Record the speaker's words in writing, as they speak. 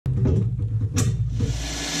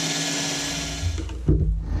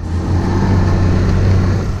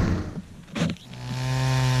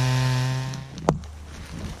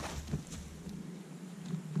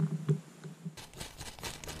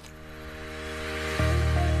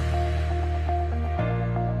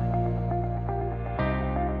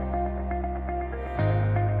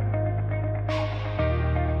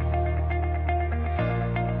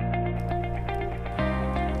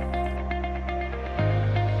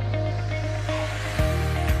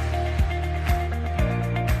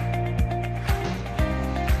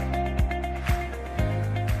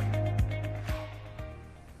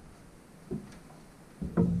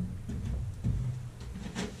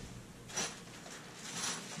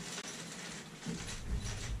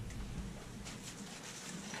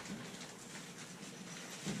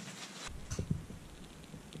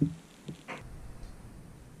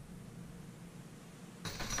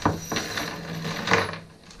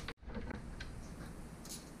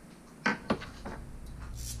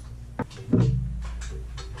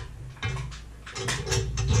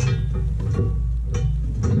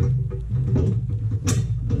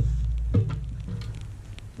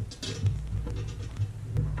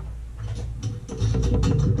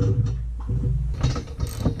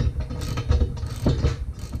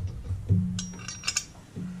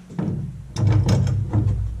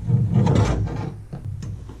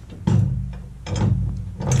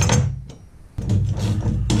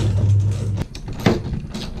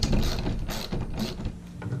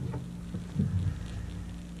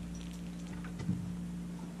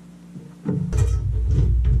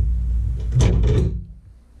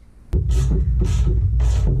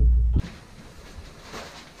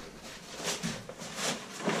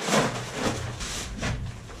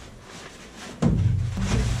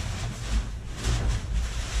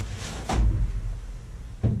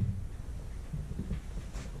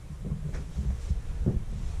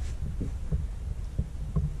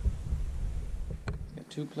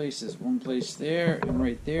Two places, one place there and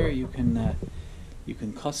right there. You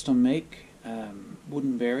can custom make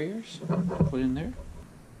wooden barriers, put in there.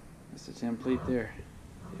 That's the template there,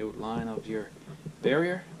 the outline of your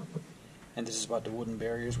barrier, and this is what the wooden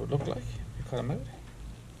barriers would look like. You cut them out,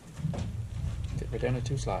 fit right down the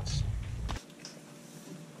two slots.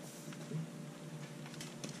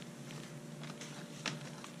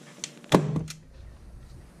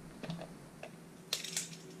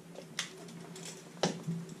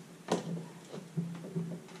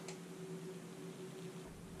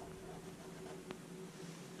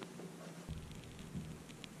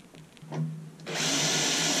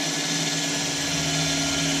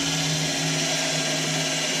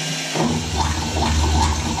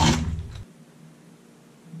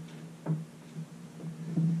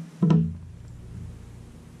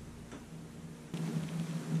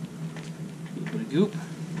 Goop.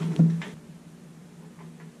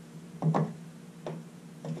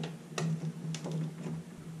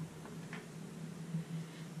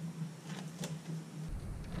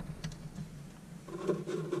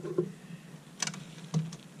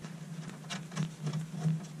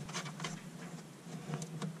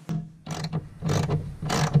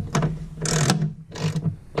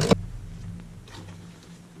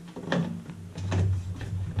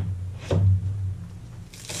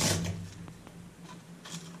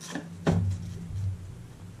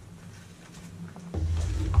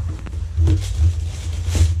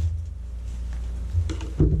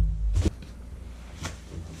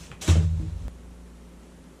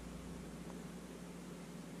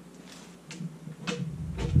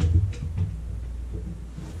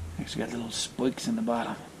 Actually got little spikes in the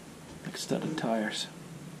bottom, like studded tires.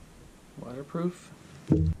 Waterproof.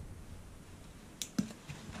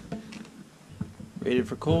 Rated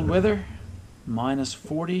for cold weather, minus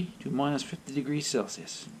 40 to minus 50 degrees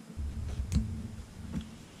Celsius.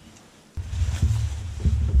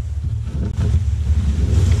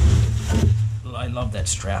 I love that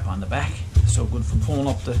strap on the back. It's so good for pulling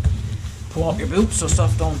up your boots so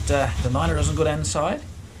stuff don't, the liner doesn't go down inside.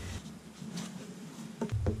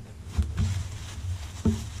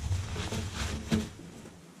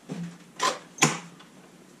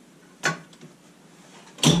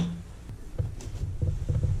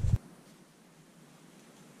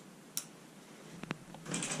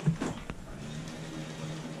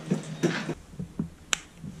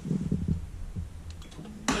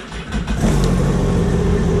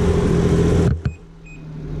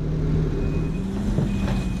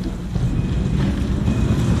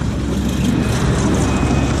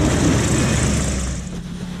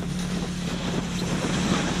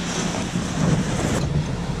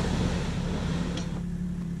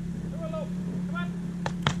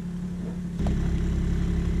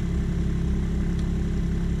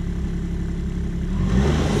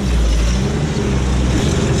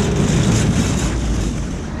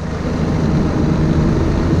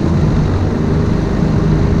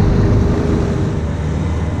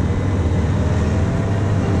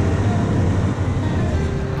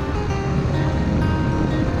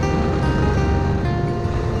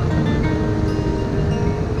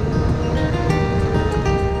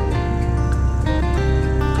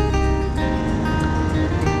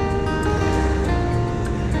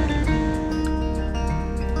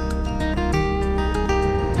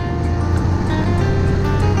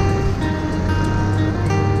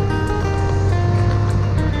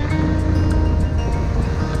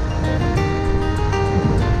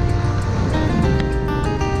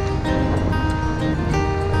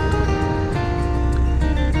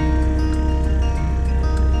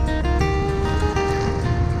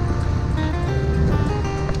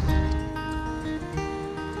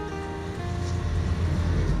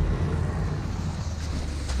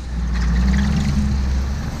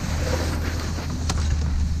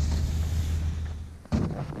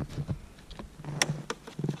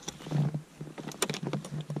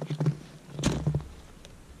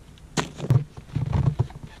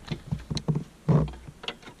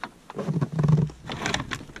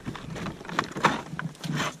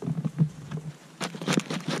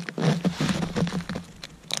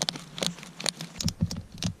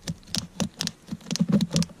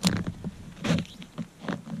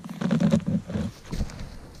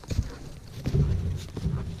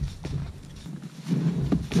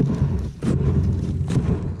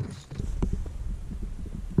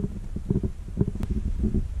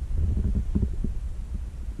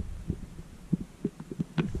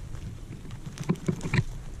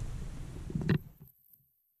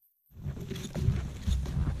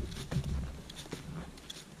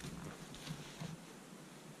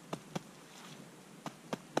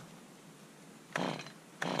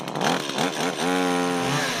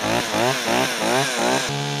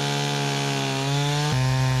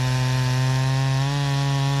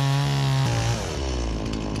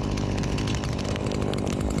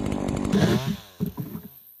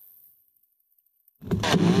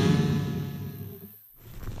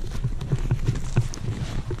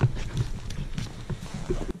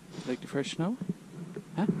 fresh snow?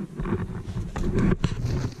 Huh?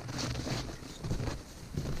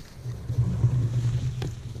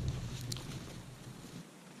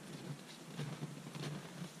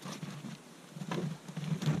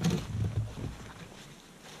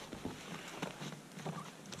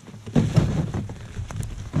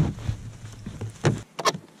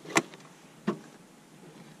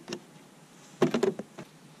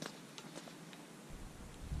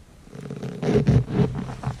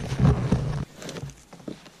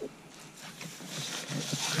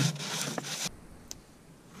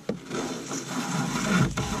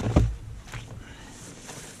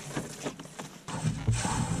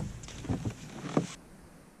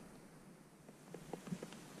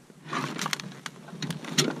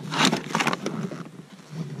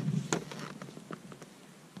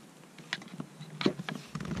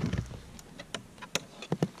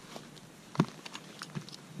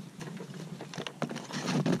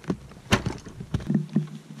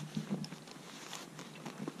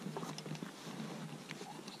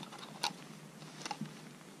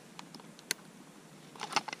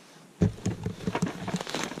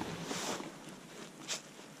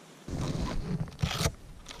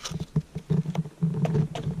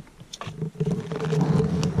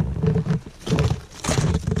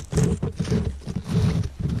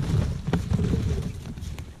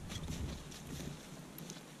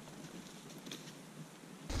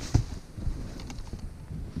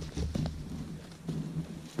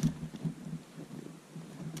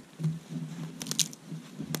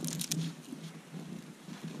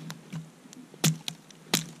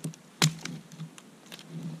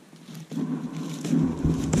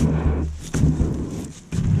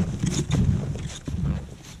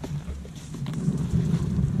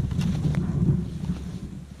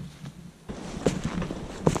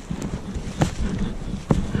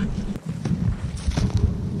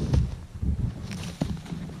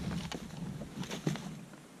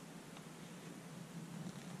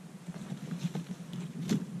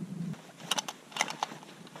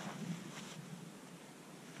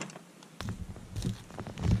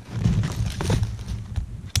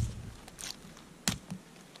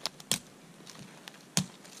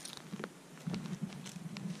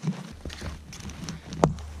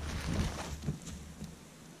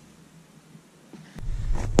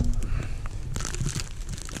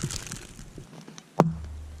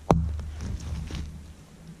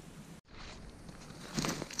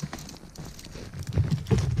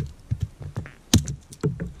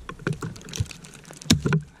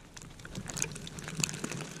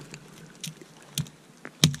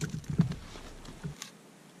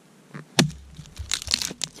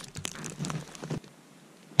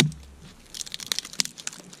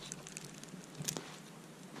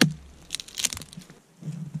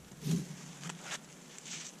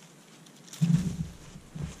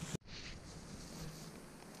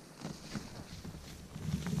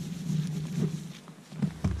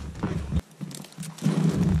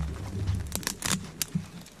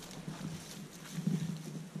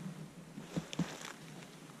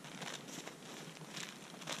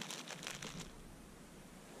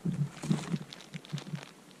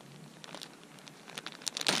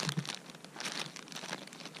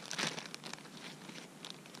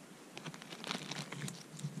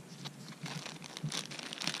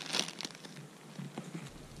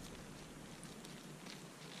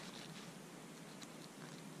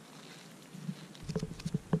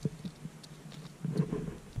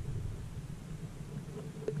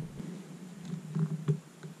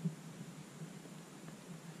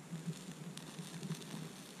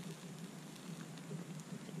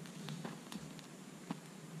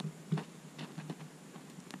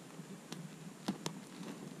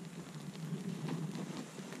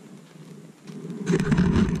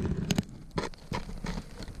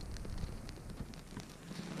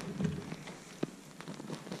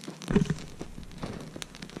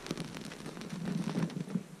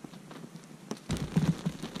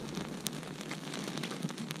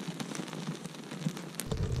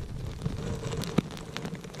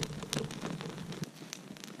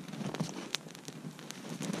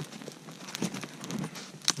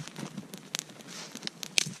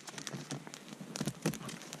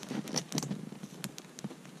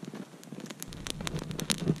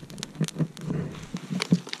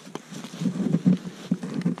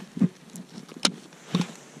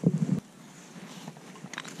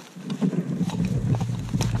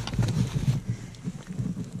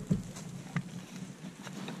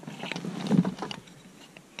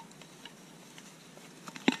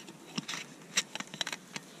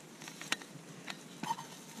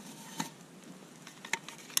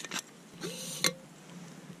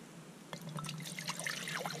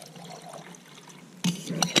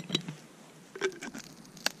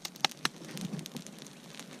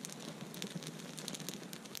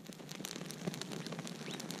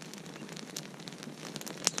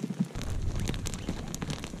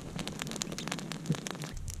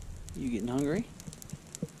 You getting hungry?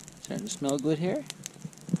 Starting to smell good here?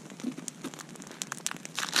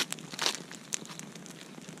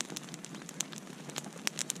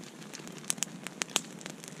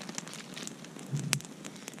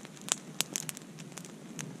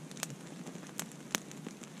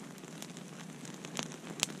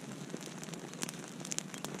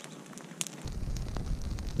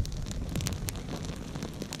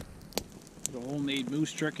 The homemade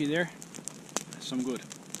moose jerky there. That's some good.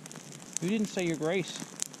 You didn't say your grace.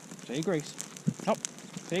 Say grace. Oh,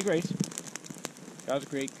 say grace. God is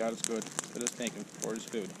great, God is good. Let us thank Him for His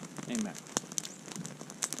food. Amen.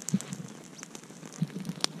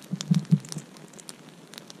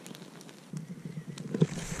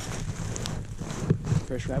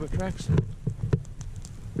 Fresh rabbit tracks.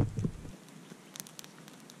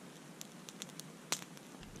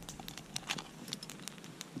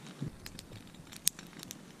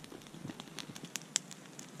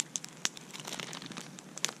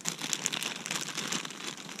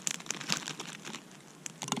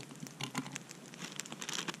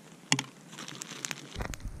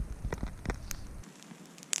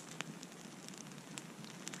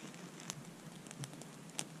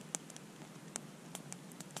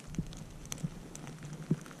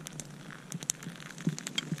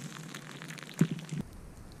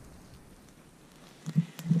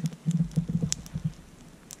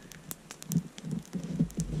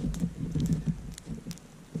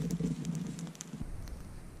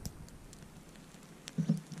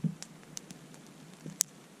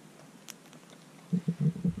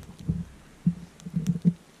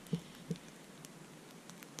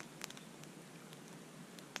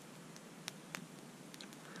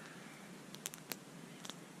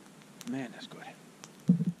 Man, that's good.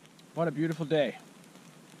 What a beautiful day.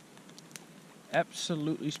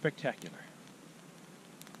 Absolutely spectacular.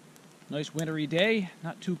 Nice wintry day,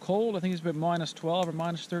 not too cold. I think it's about minus 12 or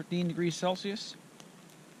minus 13 degrees Celsius.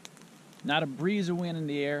 Not a breeze of wind in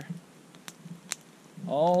the air.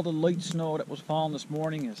 All the light snow that was falling this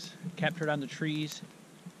morning is captured on the trees.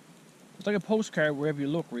 It's like a postcard wherever you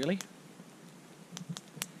look, really.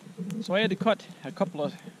 So I had to cut a couple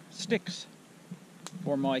of sticks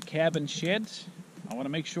for my cabin sheds. I want to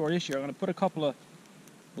make sure this year I'm going to put a couple of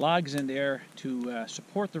logs in there to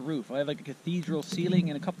support the roof. I have like a cathedral ceiling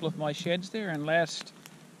in a couple of my sheds there, and last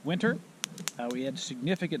winter we had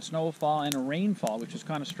significant snowfall and a rainfall, which was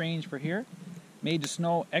kind of strange for here. Made the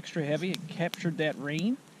snow extra heavy. It captured that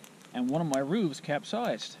rain, and one of my roofs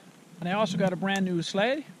capsized. And I also got a brand new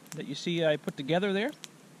sled that you see I put together there.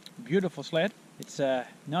 Beautiful sled. It's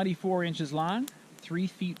 94 inches long, 3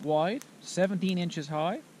 feet wide, 17 inches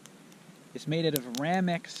high. It's made out of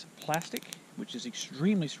Ramex plastic, which is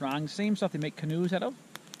extremely strong. Same stuff they make canoes out of.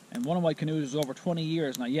 And one of my canoes is over 20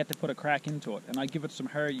 years and I yet to put a crack into it. And I give it some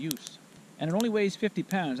hard use. And it only weighs 50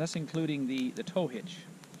 pounds. That's including the tow hitch.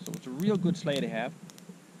 So it's a real good sleigh to have.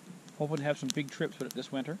 Hoping to have some big trips with it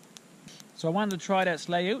this winter. So I wanted to try that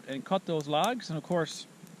sleigh out and cut those logs. And of course,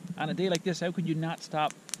 on a day like this, how could you not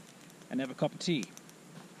stop and have a cup of tea?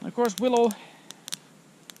 And of course, Willow,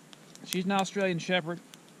 she's an Australian Shepherd,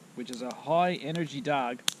 which is a high energy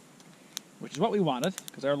dog, which is what we wanted,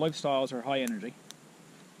 because our lifestyles are high energy.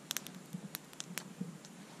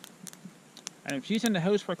 And if she's in the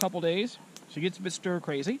house for a couple days, she gets a bit stir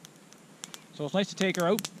crazy. So it's nice to take her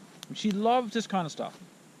out. And she loves this kind of stuff.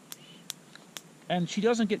 And she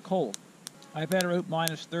doesn't get cold. I've had her out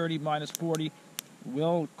minus 30, minus 40,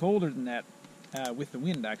 well colder than that with the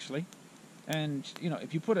wind actually. And you know,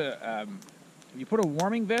 if you put a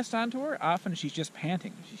warming vest onto her, often she's just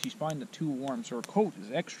panting. She's finding it too warm, so her coat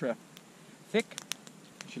is extra thick.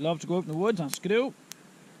 She loves to go out in the woods on skidoo,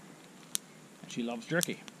 and she loves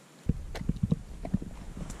jerky.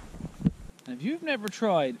 And if you've never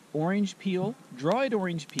tried orange peel, dried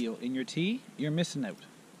orange peel in your tea, you're missing out.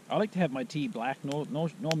 I like to have my tea black, no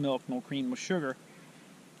milk, no cream, no sugar,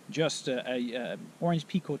 just a orange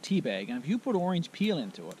pekoe tea bag. And if you put orange peel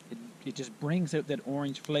into it, it just brings out that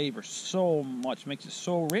orange flavor so much, makes it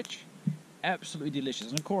so rich, absolutely delicious.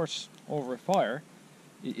 And of course, over a fire,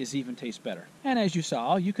 it even tastes better. And as you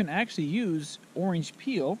saw, you can actually use orange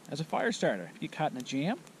peel as a fire starter. If you caught in a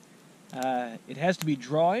jam, it has to be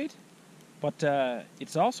dried, but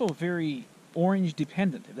it's also very orange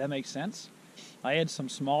dependent, if that makes sense. I had some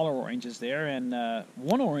smaller oranges there, and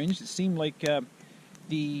one orange, it seemed like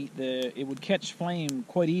it would catch flame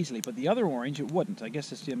quite easily, but the other orange, it wouldn't. I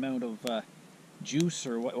guess it's the amount of juice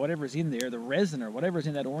or whatever's in there, the resin or whatever's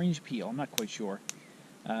in that orange peel. I'm not quite sure.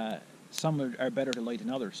 Some are better to light than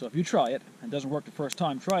others. So if you try it and it doesn't work the first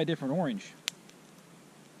time, try a different orange.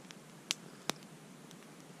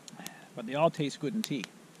 But they all taste good in tea.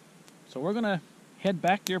 So we're going to head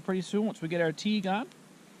back there pretty soon once we get our tea gone.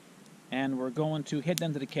 And we're going to head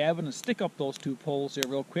down to the cabin and stick up those 2 poles there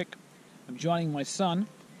real quick. I'm joining my son,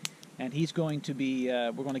 and he's going to be,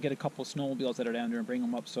 we're going to get a couple of snowmobiles that are down there and bring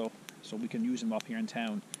them up so we can use them up here in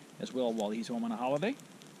town as well while he's home on a holiday.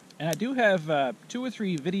 And I do have 2 or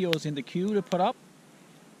 3 videos in the queue to put up,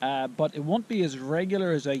 but it won't be as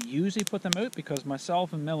regular as I usually put them out because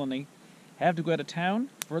myself and Melanie have to go out of town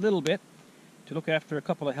for a little bit to look after a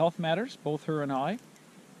couple of health matters, both her and I,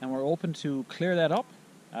 and we're open to clear that up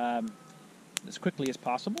as quickly as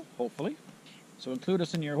possible, hopefully. So include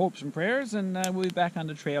us in your hopes and prayers, and we'll be back on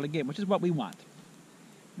the trail again, which is what we want.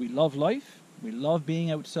 We love life, we love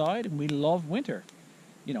being outside, and we love winter.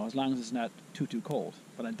 You know, as long as it's not too cold.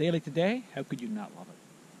 But on a day like today, how could you not love it?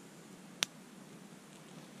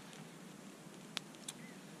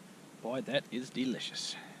 Boy, that is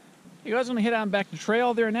delicious. You guys, I'm going to head on back the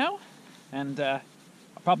trail there now, and I'll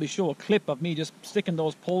probably show a clip of me just sticking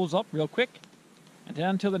those poles up real quick. And then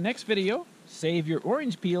until the next video, save your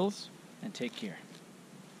orange peels and take care.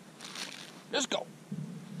 Let's go.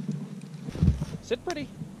 Sit pretty.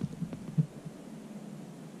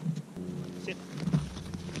 Sit.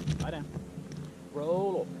 Lie down.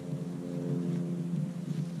 Roll over.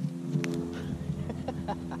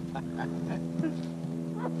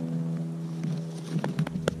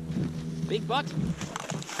 Big butt.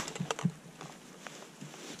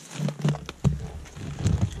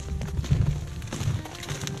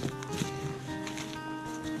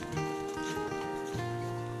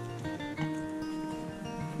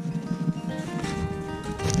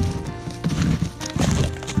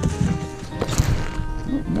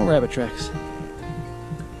 More rabbit tracks.